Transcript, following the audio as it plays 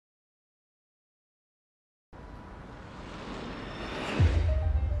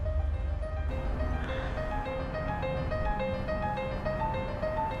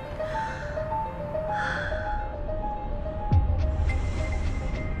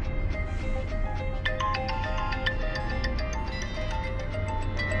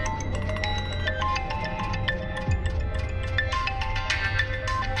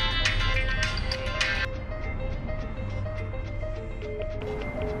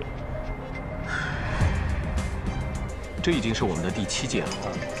这已经是我们的第7届了。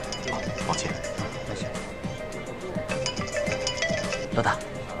抱歉。老大，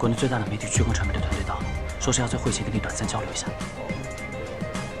国内最大的媒体聚光传媒的团队到了，说是要在会前跟你短暂交流一下。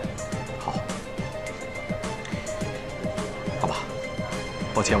好。好吧，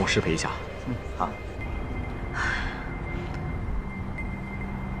抱歉，我失陪一下。好。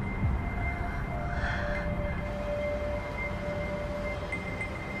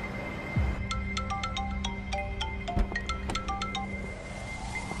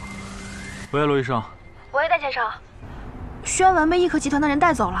 喂，罗医生。喂，戴先生，宣文被易科集团的人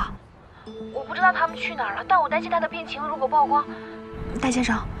带走了，我不知道他们去哪儿了，但我担心他的病情如果曝光。戴先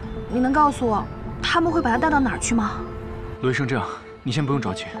生，你能告诉我他们会把他带到哪儿去吗？罗医生，这样你先不用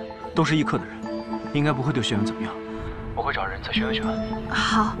着急，都是易科的人，应该不会对宣文怎么样。我会找人再询问询问。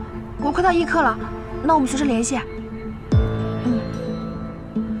好，我快到易科了，那我们随时联系。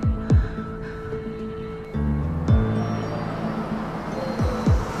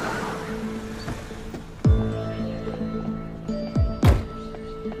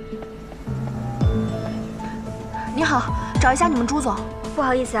 你好，找一下你们朱总。不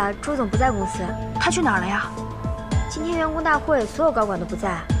好意思啊，朱总不在公司。他去哪儿了呀？今天员工大会，所有高管都不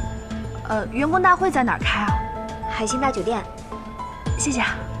在。员工大会在哪儿开啊？海星大酒店。谢谢。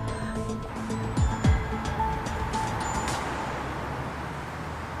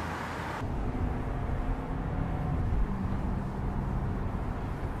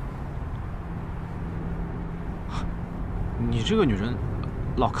你这个女人，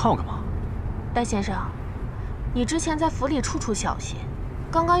老看我干嘛？戴先生。 你之前在府里处处小心，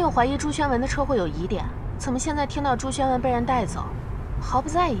刚刚又怀疑朱宣文的车会有疑点，怎么现在听到朱宣文被人带走，毫不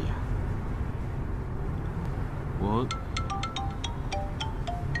在意啊？我，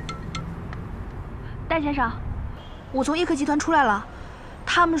戴先生，我从易科集团出来了，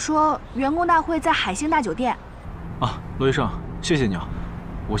他们说员工大会在海星大酒店。啊，罗医生，谢谢你啊，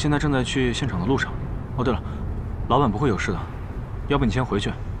我现在正在去现场的路上。哦，对了，老板不会有事的，要不你先回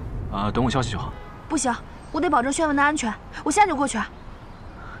去，等我消息就好。不行。 我得保证宣文的安全，我现在就过去。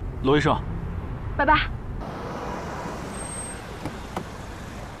罗医生，拜拜。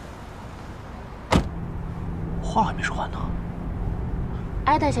话还没说完呢。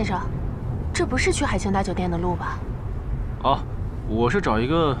哎，戴先生，这不是去海星大酒店的路吧？啊，我是找一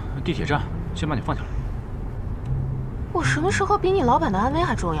个地铁站，先把你放下来。我什么时候比你老板的安危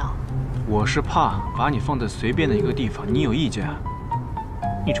还重要？我是怕把你放在随便的一个地方，你有意见？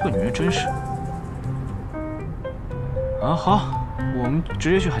你这个女人真是……啊，好，我们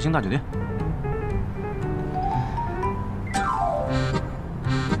直接去海星大酒店。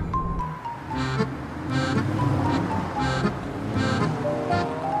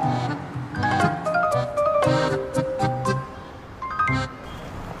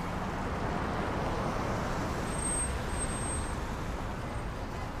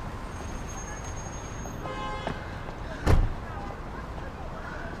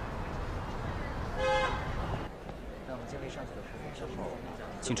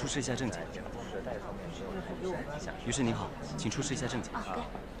请出示一下证件。女士您好，请出示一下证件。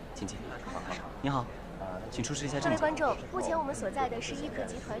请进。你好，请出示一下证件。各位观众，目前我们所在的是易科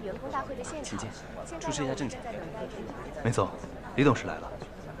集团员工大会的现场。请进，出示一下证件。梅总，李董事来了。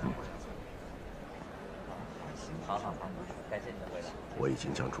好，感谢您的回答。我已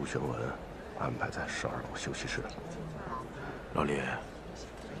经将朱宣文安排在12楼休息室。老李，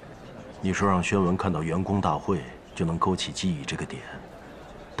你说让宣文看到员工大会就能勾起记忆这个点，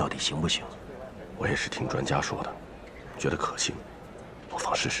到底行不行？我也是听专家说的，觉得可行，不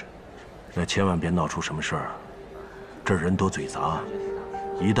妨试试。那千万别闹出什么事儿，这儿人多嘴杂，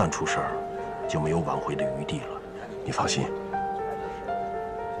一旦出事儿，就没有挽回的余地了。你放心。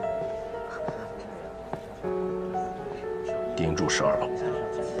盯住12楼，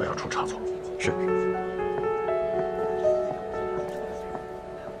不要出差错。是。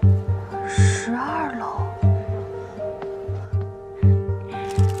12楼。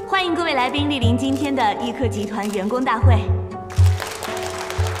欢迎各位来宾莅临今天的易科集团员工大会。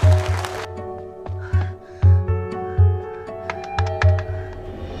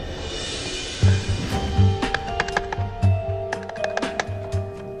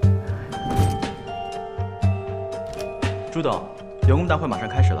朱董，员工大会马上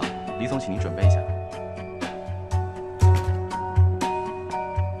开始了，李总，请您准备一下。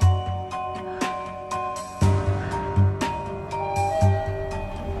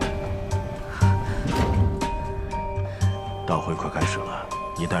大会快开始了，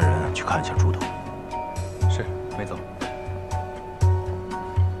你带人去看一下朱董。是，梅总。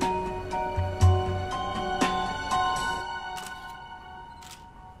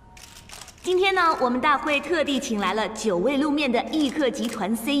今天呢，我们大会特地请来了久未露面的ENGSUB集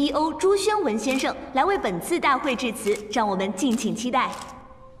团 CEO 朱宣文先生来为本次大会致辞，让我们敬请期待。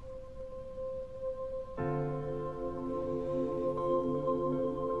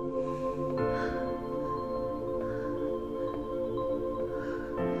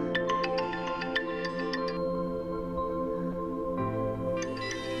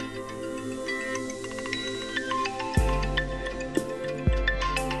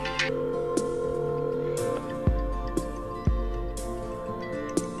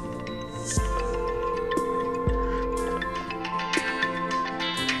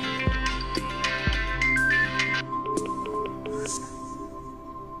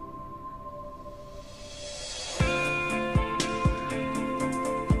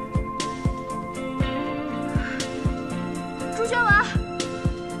朱宣文，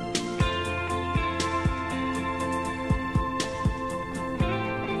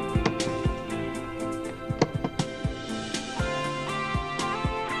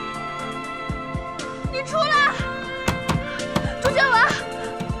你出来！朱宣文，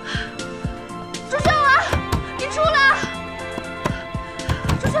朱宣文，你出来！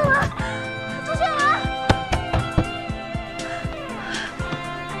朱宣文，朱宣文，朱宣文。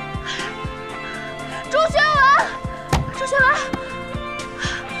朱宣文，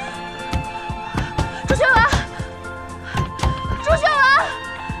朱宣文，朱宣文，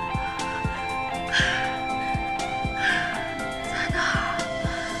在哪儿？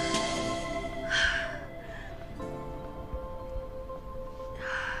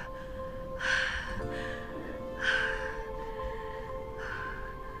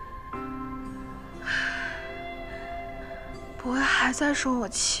不会还在生我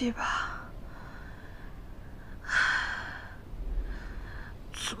气吧？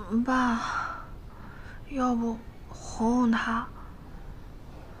怎么办？要不哄哄他？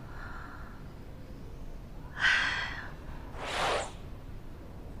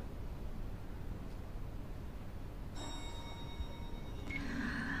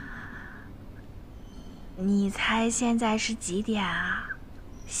你猜现在是几点啊？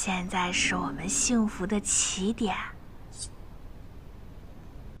现在是我们幸福的起点。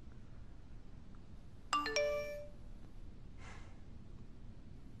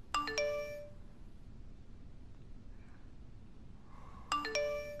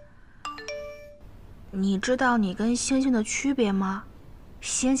你知道你跟星星的区别吗？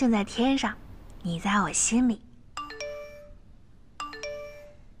星星在天上，你在我心里。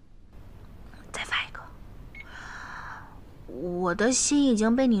再发一个。我的心已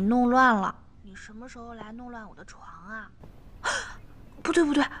经被你弄乱了，你什么时候来弄乱我的床啊？不对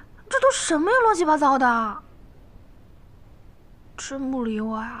不对，这都什么呀，乱七八糟的！真不理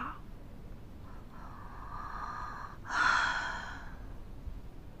我呀？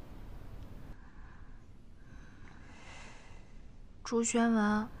朱宣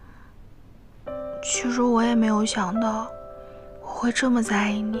文，其实我也没有想到我会这么在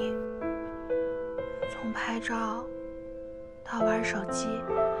意你。从拍照到玩手机，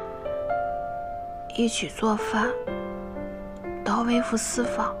一起做饭，到微服私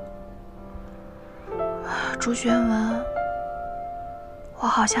访，朱宣文，我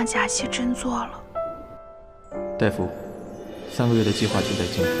好像假戏真做了。大夫，3个月的计划就在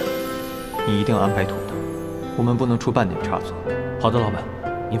今天，你一定要安排妥当，我们不能出半点差错。好的，老板，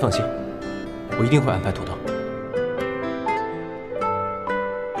您放心，我一定会安排妥当。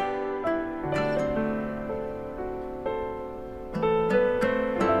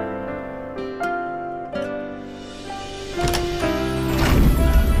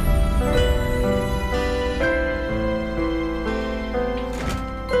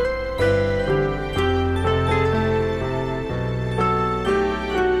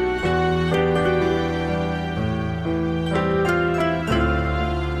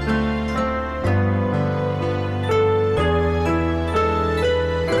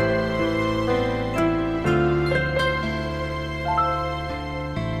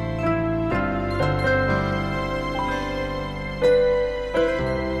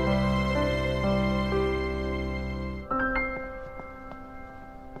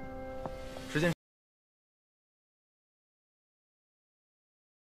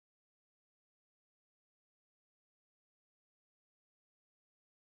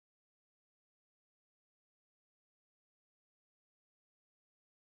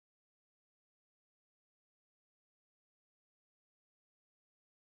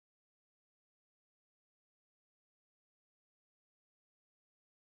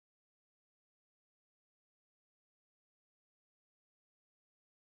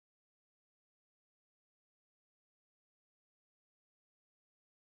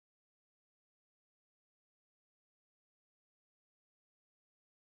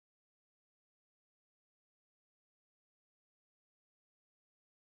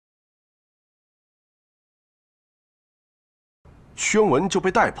宣文就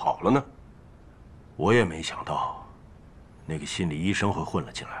被带跑了呢？我也没想到，那个心理医生会混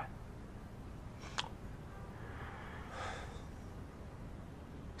了进来，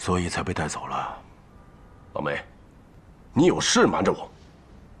所以才被带走了。老梅，你有事瞒着我。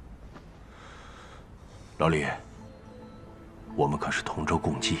老李，我们可是同舟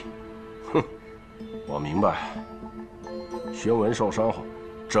共济。哼，我明白。宣文受伤后，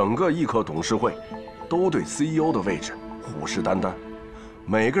整个易客董事会都对 CEO 的位置虎视眈眈，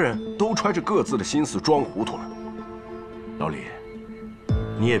每个人都揣着各自的心思装糊涂呢。老李，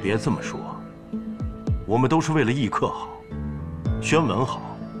你也别这么说，我们都是为了易客好，宣文好，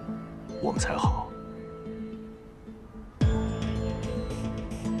我们才好。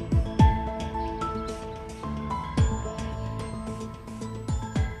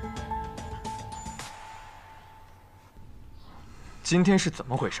今天是怎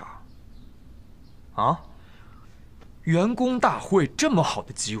么回事？啊？员工大会这么好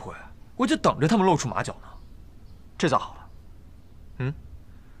的机会，我就等着他们露出马脚呢。这下好了，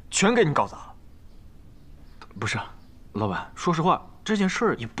全给你搞砸了。不是，老板，说实话，这件事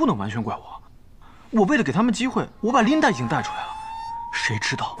儿也不能完全怪我。我为了给他们机会，我把琳达已经带出来了。谁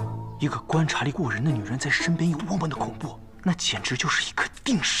知道，一个观察力过人的女人在身边有多么的恐怖，那简直就是一颗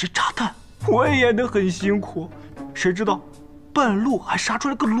定时炸弹。我也演得很辛苦，谁知道？半路还杀出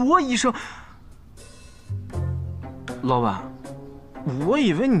来个罗医生，老板，我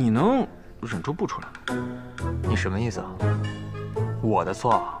以为你能忍住不出来。你什么意思啊？我的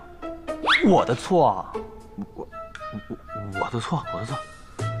错，我的错，我的错，我的错。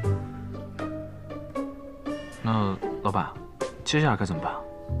那老板，接下来该怎么办？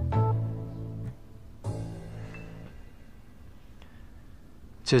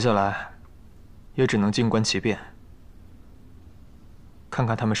接下来也只能静观其变。看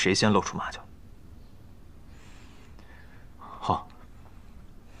看他们谁先露出马脚。好。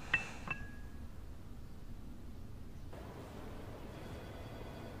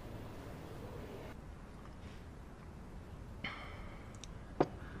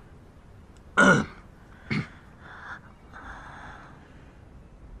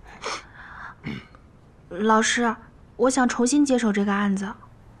老师，我想重新接手这个案子。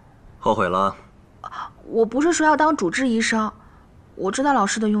后悔了？我不是说要当主治医生。我知道老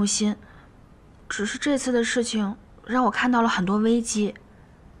师的用心，只是这次的事情让我看到了很多危机。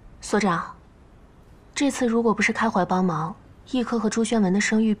所长，这次如果不是开怀帮忙，易科和朱宣文的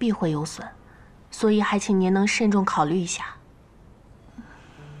声誉必会有损，所以还请您能慎重考虑一下。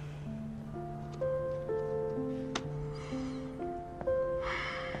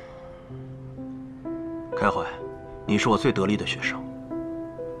开怀，你是我最得力的学生，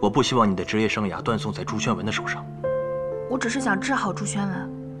我不希望你的职业生涯断送在朱宣文的手上。我只是想治好朱宣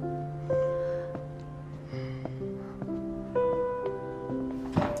文。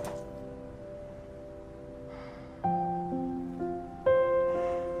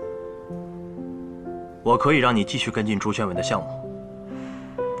我可以让你继续跟进朱宣文的项目，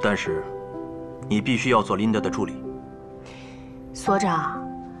但是你必须要做琳达的助理。所长，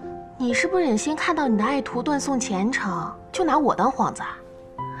你是不忍心看到你的爱徒断送前程，就拿我当幌子啊？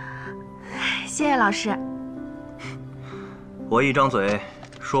谢谢老师。我一张嘴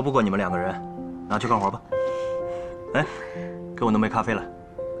说不过你们两个人，拿去干活吧。哎，给我弄杯咖啡来。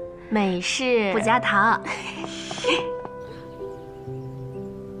美式不加糖。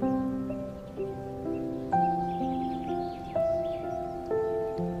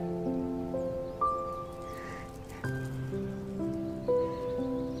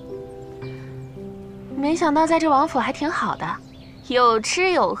没想到在这王府还挺好的，有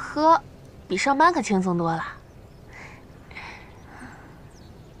吃有喝，比上班可轻松多了。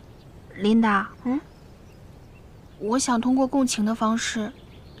琳达，我想通过共情的方式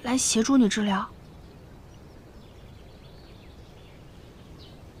来协助你治疗。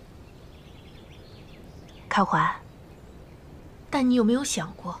开怀，但你有没有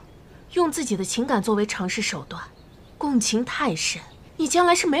想过，用自己的情感作为尝试手段，共情太深，你将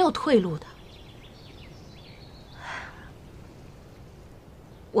来是没有退路的。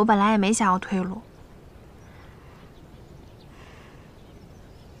我本来也没想要退路。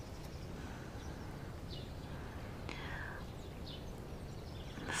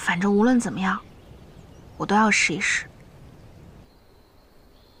反正无论怎么样，我都要试一试。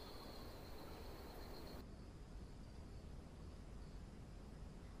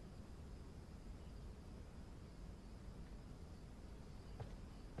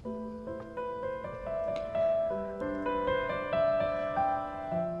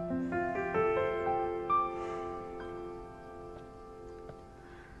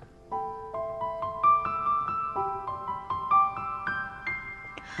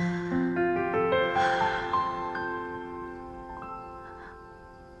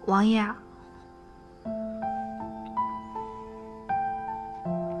王爷，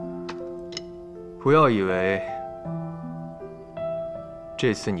不要以为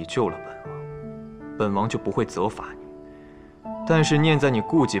这次你救了本王，本王就不会责罚你。但是念在你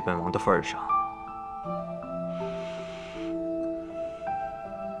顾及本王的份上，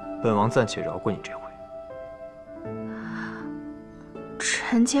本王暂且饶过你这回。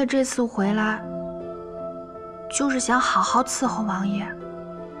臣妾这次回来，就是想好好伺候王爷。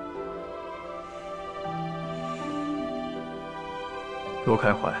罗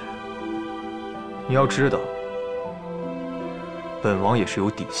开怀，你要知道，本王也是有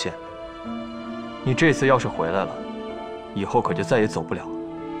底线的。你这次要是回来了，以后可就再也走不了了。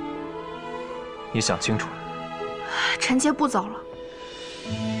你想清楚了。臣妾不走了。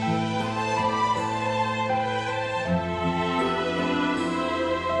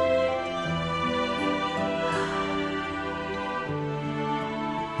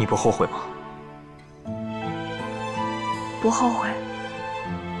你不后悔吗？不后悔。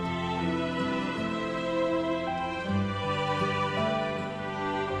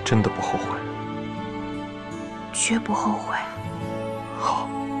真的不后悔？绝不后悔。好。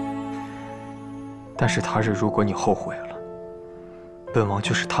但是他日如果你后悔了，本王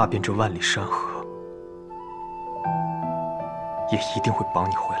就是踏遍这万里山河，也一定会帮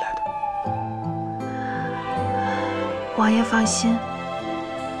你回来的。王爷放心，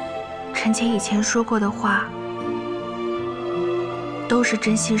臣妾以前说过的话，都是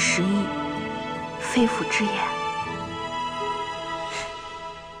真心实意、肺腑之言。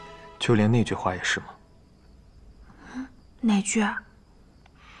就连那句话也是吗？哪句？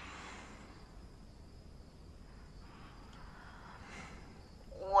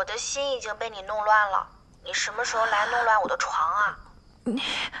我的心已经被你弄乱了，你什么时候来弄乱我的床啊？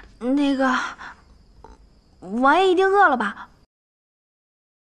那个，王爷一定饿了吧？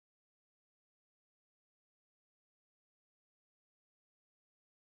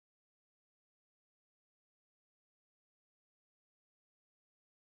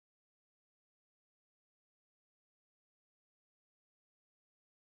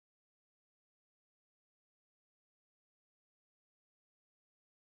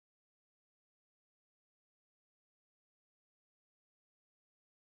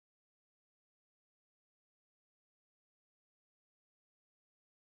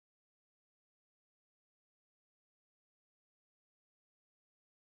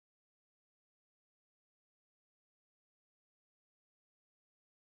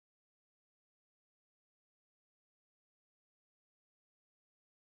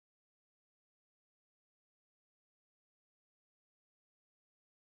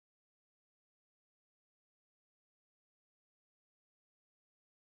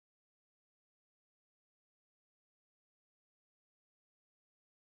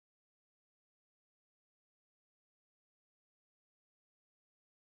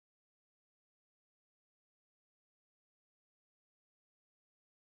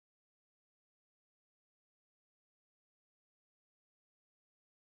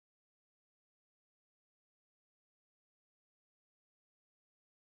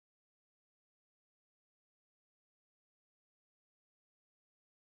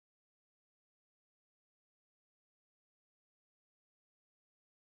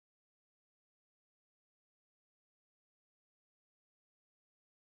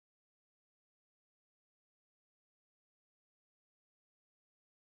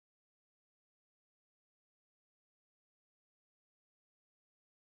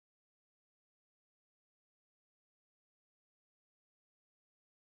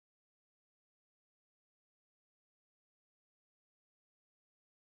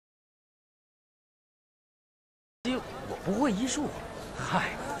我不会医术，嗨，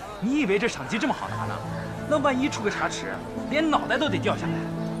你以为这场棋这么好拿呢？那万一出个差池，连脑袋都得掉下来。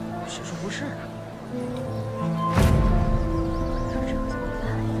谁说不是呢？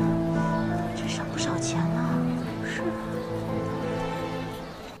这省不少钱呢。是。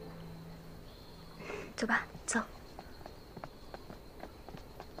走吧，走。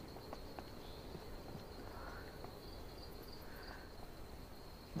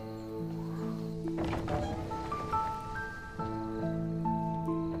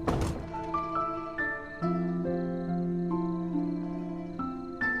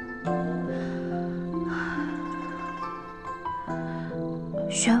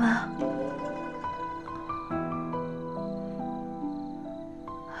宣文，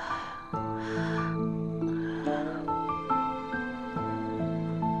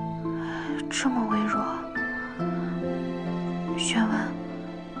这么微弱。宣文，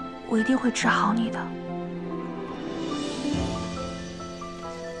我一定会治好你的。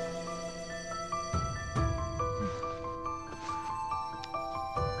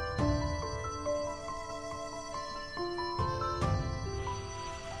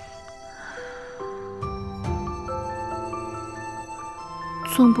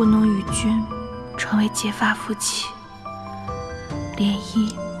纵不能与君成为结发夫妻，涟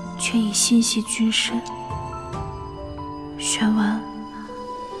漪却已心系君身。宣文，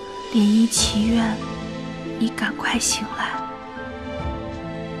涟漪祈愿你赶快醒来。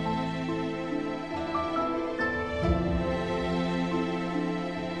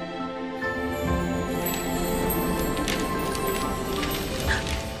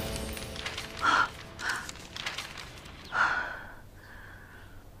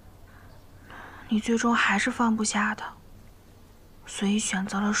你最终还是放不下的，所以选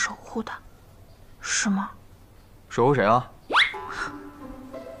择了守护他，是吗？守护谁啊？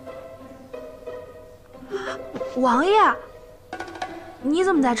王爷，你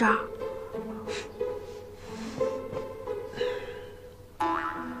怎么在这儿？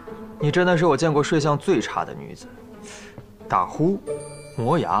你真的是我见过睡相最差的女子，打呼、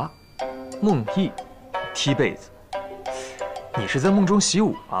磨牙、梦呓、踢被子，你是在梦中习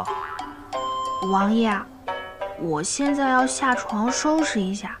武吗？王爷，我现在要下床收拾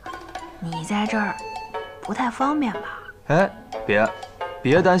一下，你在这儿不太方便吧？哎，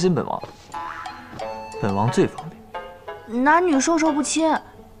别担心本王，本王最方便。男女授受不亲，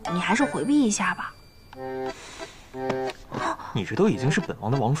你还是回避一下吧。你这都已经是本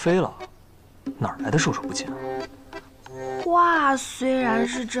王的王妃了，哪来的授受不亲啊？话虽然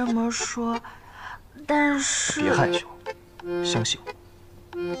是这么说，但是别害羞，相信我。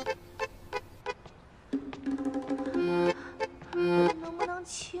能不能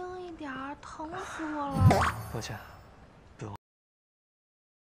轻一点儿？疼死我了！抱歉，本王。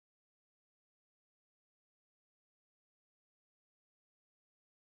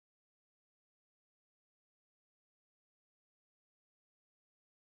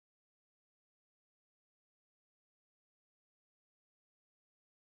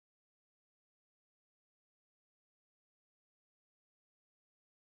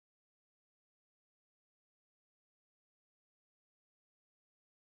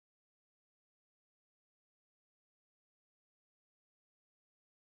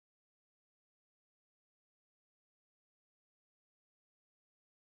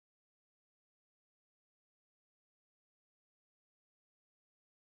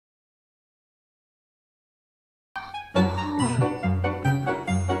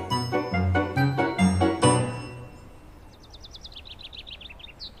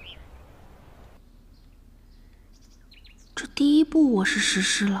这第一步我是实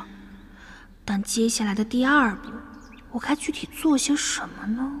施了，但接下来的第二步，我该具体做些什么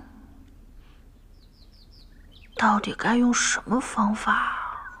呢？到底该用什么方法？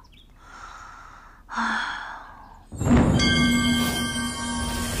唉。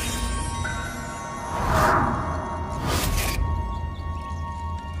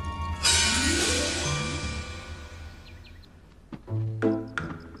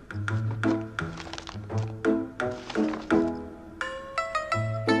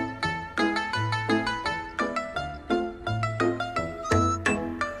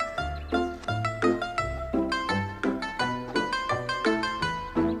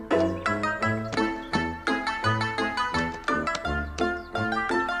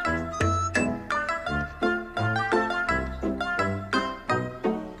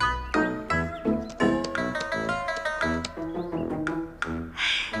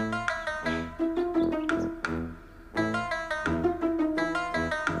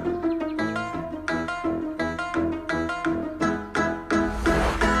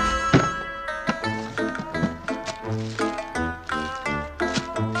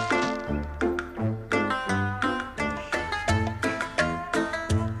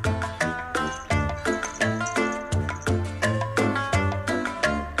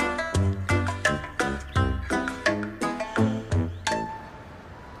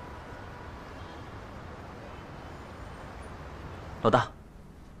老大，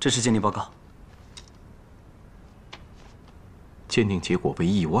这是鉴定报告。鉴定结果为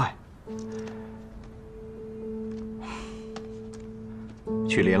意外，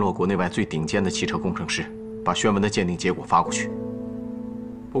去联络国内外最顶尖的汽车工程师，把宣文的鉴定结果发过去。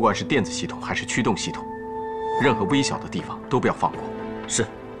不管是电子系统还是驱动系统，任何微小的地方都不要放过。是。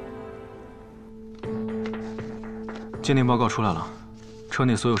鉴定报告出来了，车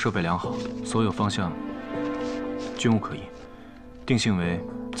内所有设备良好，所有方向均无可疑。 定性为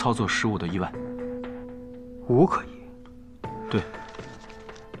操作失误的意外，无可疑。对，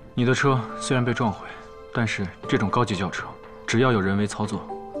你的车虽然被撞毁，但是这种高级轿车，只要有人为操作，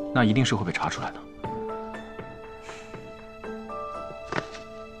那一定是会被查出来的。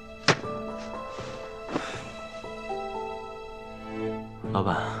老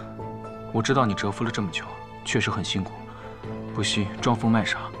板，我知道你蛰伏了这么久，确实很辛苦，不惜装疯卖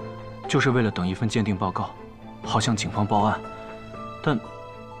傻，就是为了等一份鉴定报告，好向警方报案。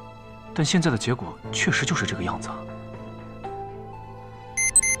但现在的结果确实就是这个样子啊。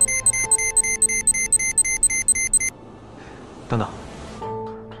等等，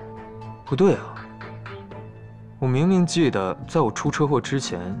不对啊！我明明记得，在我出车祸之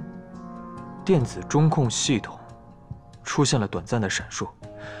前，电子中控系统出现了短暂的闪烁，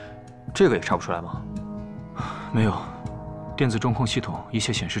这个也查不出来吗？没有，电子中控系统一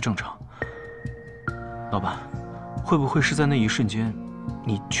切显示正常。老板，会不会是在那一瞬间，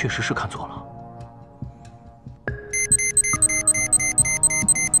你确实是看错了？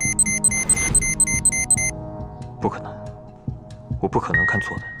不可能，我不可能看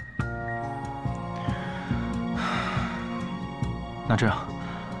错的。那这样，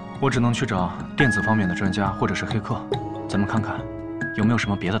我只能去找电子方面的专家或者是黑客，咱们看看有没有什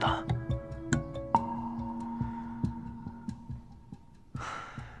么别的答案。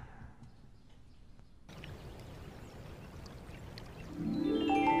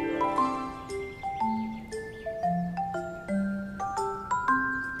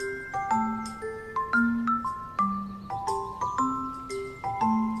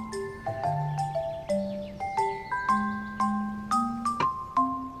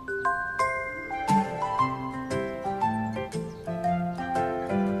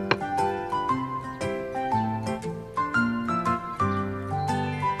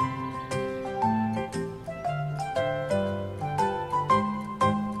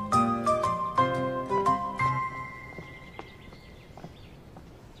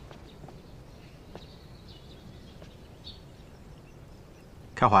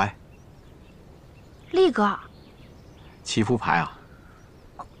开怀，力哥，祈福牌啊！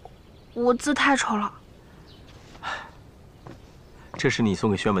我字太丑了。这是你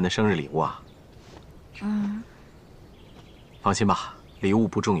送给宣文的生日礼物啊。嗯，放心吧，礼物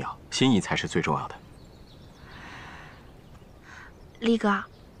不重要，心意才是最重要的。力哥，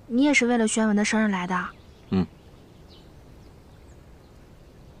你也是为了宣文的生日来的？嗯。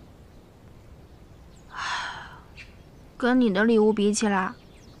跟你的礼物比起来，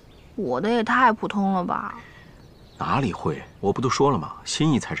我的也太普通了吧？哪里会？我不都说了吗？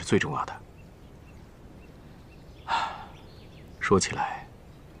心意才是最重要的。说起来，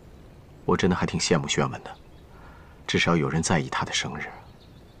我真的还挺羡慕宣文的，至少有人在意他的生日。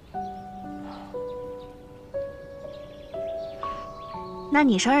那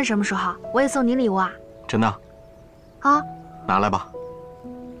你生日什么时候？我也送你礼物啊！真的？啊？拿来吧。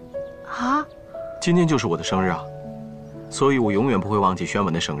啊？今天就是我的生日啊，所以我永远不会忘记宣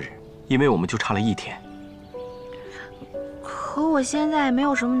文的生日，因为我们就差了一天。可我现在也没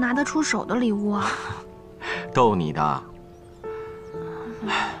有什么拿得出手的礼物啊。逗你的。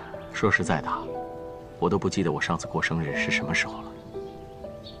说实在的，我都不记得我上次过生日是什么时候了。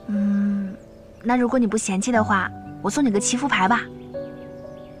嗯，那如果你不嫌弃的话，我送你个祈福牌吧。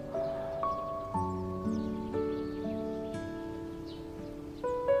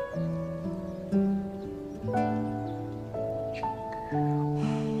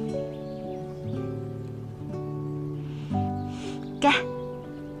给。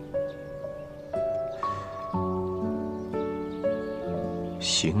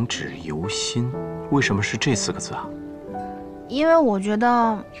行止由心，为什么是这4个字啊？因为我觉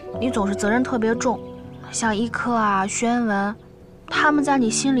得你总是责任特别重，像一科啊、宣文，他们在你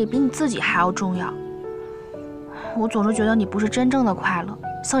心里比你自己还要重要。我总是觉得你不是真正的快乐，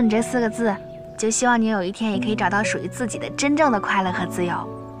送你这4个字，就希望你有一天也可以找到属于自己的真正的快乐和自由。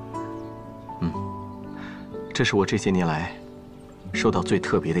嗯，这是我这些年来收到最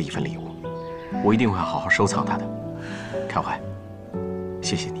特别的一份礼物，我一定会好好收藏它的。开怀，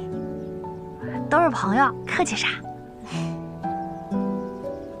谢谢你。都是朋友，客气啥？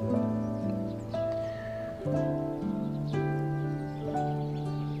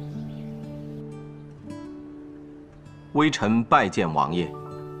微臣拜见王爷。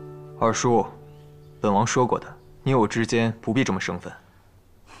二叔，本王说过的，你我之间不必这么生分。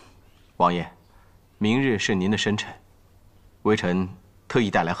王爷，明日是您的生辰，微臣特意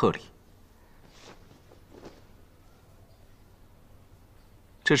带来贺礼。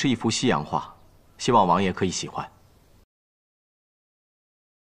这是一幅西洋画，希望王爷可以喜欢。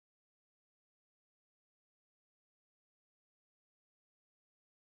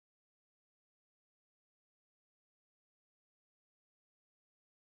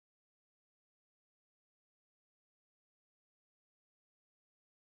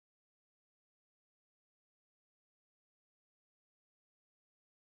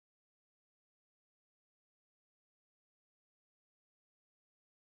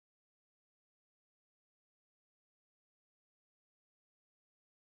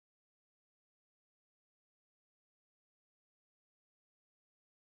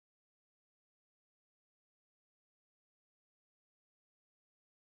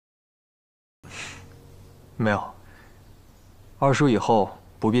没有。二叔以后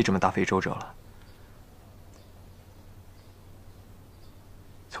不必这么大费周折了。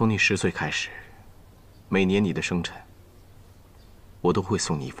从你10岁开始，每年你的生辰，我都会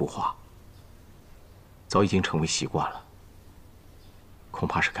送你一幅画。早已经成为习惯了，恐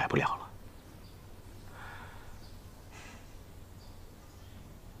怕是改不了了。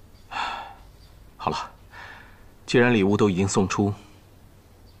好了，既然礼物都已经送出，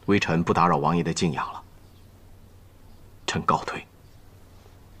微臣不打扰王爷的静养了，臣告退。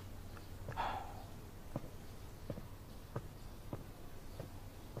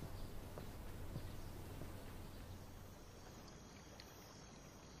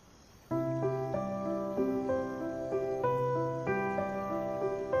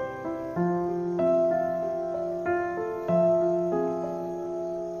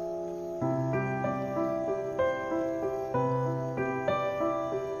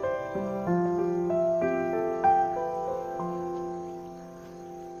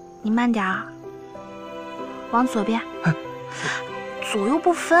你慢点儿，往左边。左右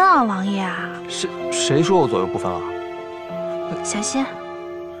不分啊，王爷。谁说我左右不分啊？小心。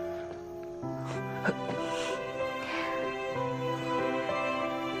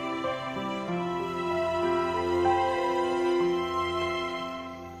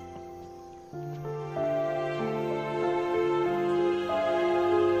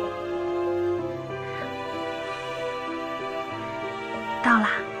到了，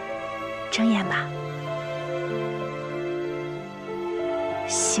睁眼吧。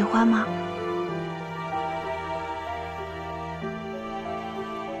喜欢吗？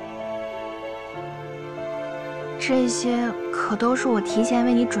这些可都是我提前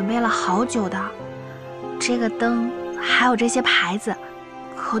为你准备了好久的。这个灯，还有这些牌子，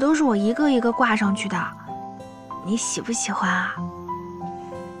可都是我一个一个挂上去的。你喜不喜欢啊？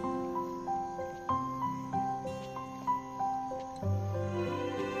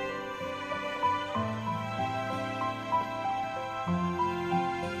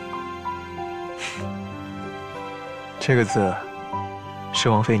这个字是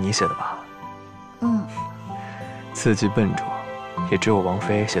王妃你写的吧？嗯。字迹笨拙，也只有王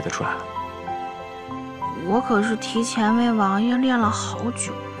妃写得出来。我可是提前为王爷练了好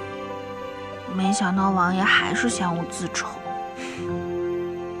久，没想到王爷还是嫌我字丑。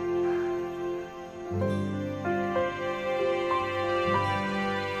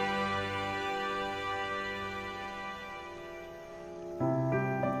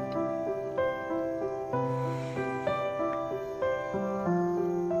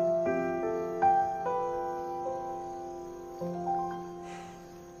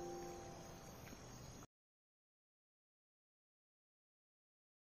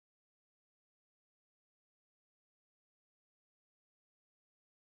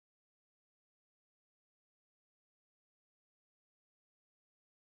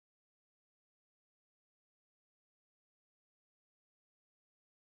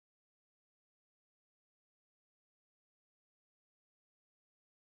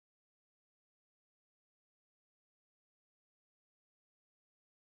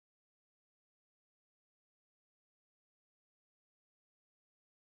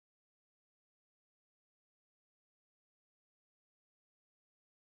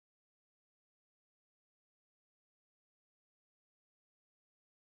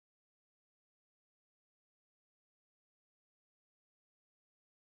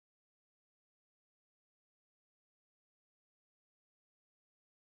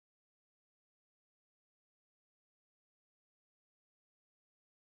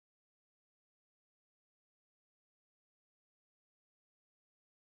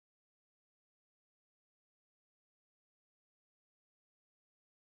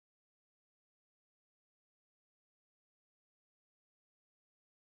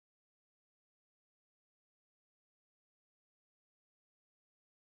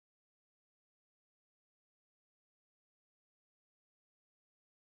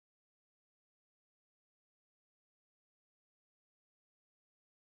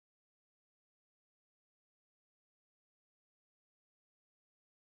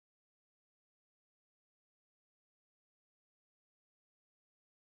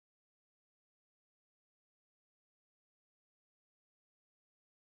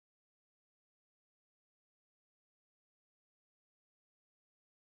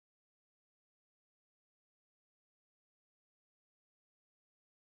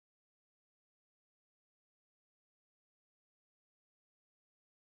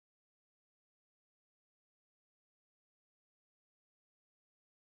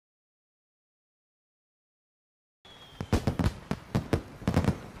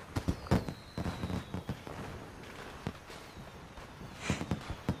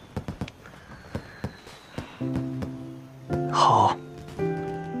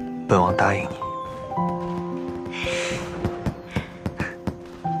答应你。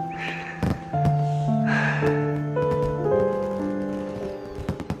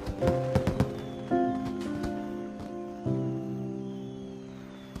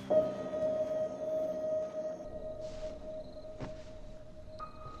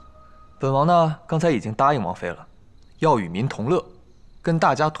本王呢，刚才已经答应王妃了，要与民同乐，跟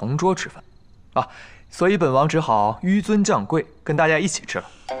大家同桌吃饭，啊，所以本王只好纡尊降贵，跟大家一起吃了。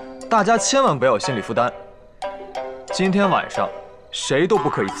大家千万不要有心理负担。今天晚上，谁都不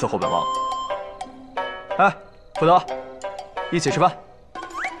可以伺候本王。哎，福德，一起吃饭，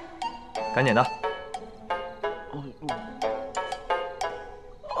赶紧的。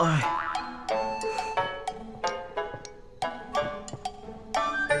哎。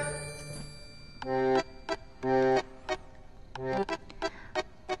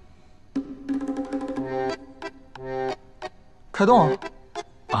 开动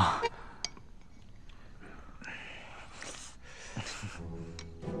啊！啊！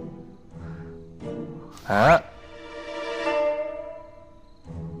哎，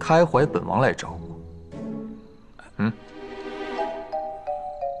开怀本王来找我。嗯。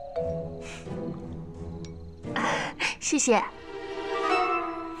谢谢。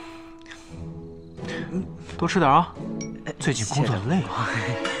多吃点啊，最近工作累啊。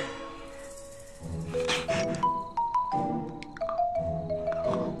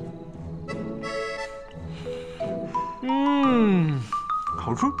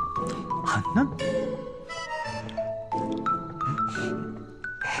 好吃，很嫩。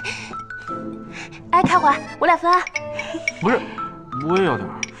哎，开怀，我俩分啊。不是，我也要点。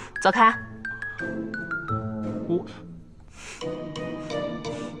走开。我。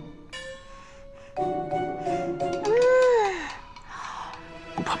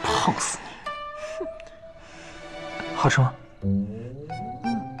不怕胖死你。好吃吗？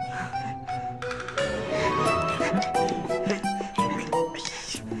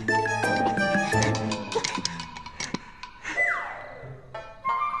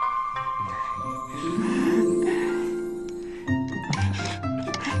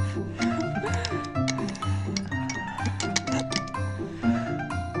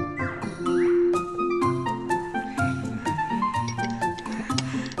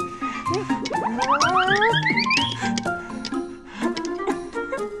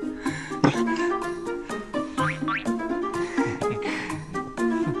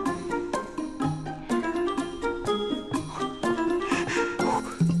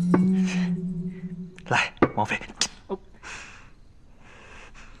 来，王妃，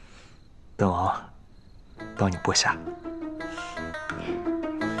本王帮你剥虾。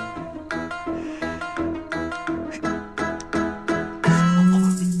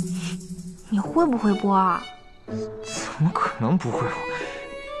你会不会剥啊？怎么可能不会？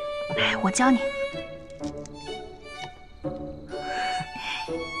哎，我教你。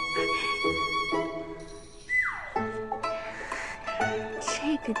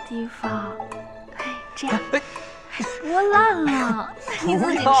这个地方。 这样，剥烂了，你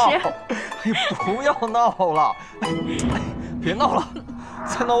自己吃。哎，不要闹了，别闹了，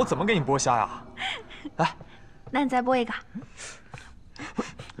再闹我怎么给你剥虾呀？来，那你再剥一个。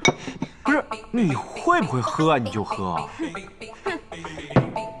不是，你会不会喝啊？你就喝。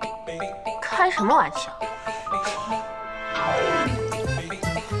开什么玩笑？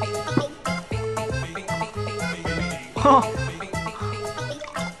哼。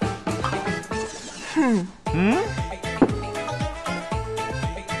 哼，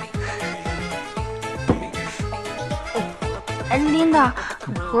哎，琳达，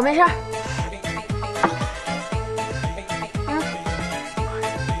我没事。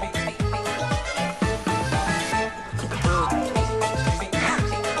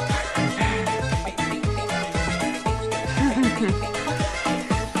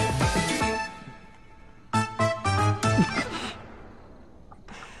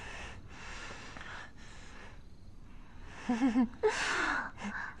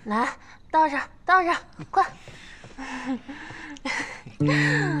来，倒上，倒上，快！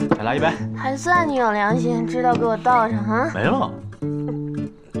再来一杯。还算你有良心，知道给我倒上啊？没了。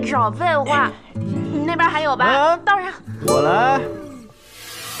少废话，你那边还有吧？倒上。我来。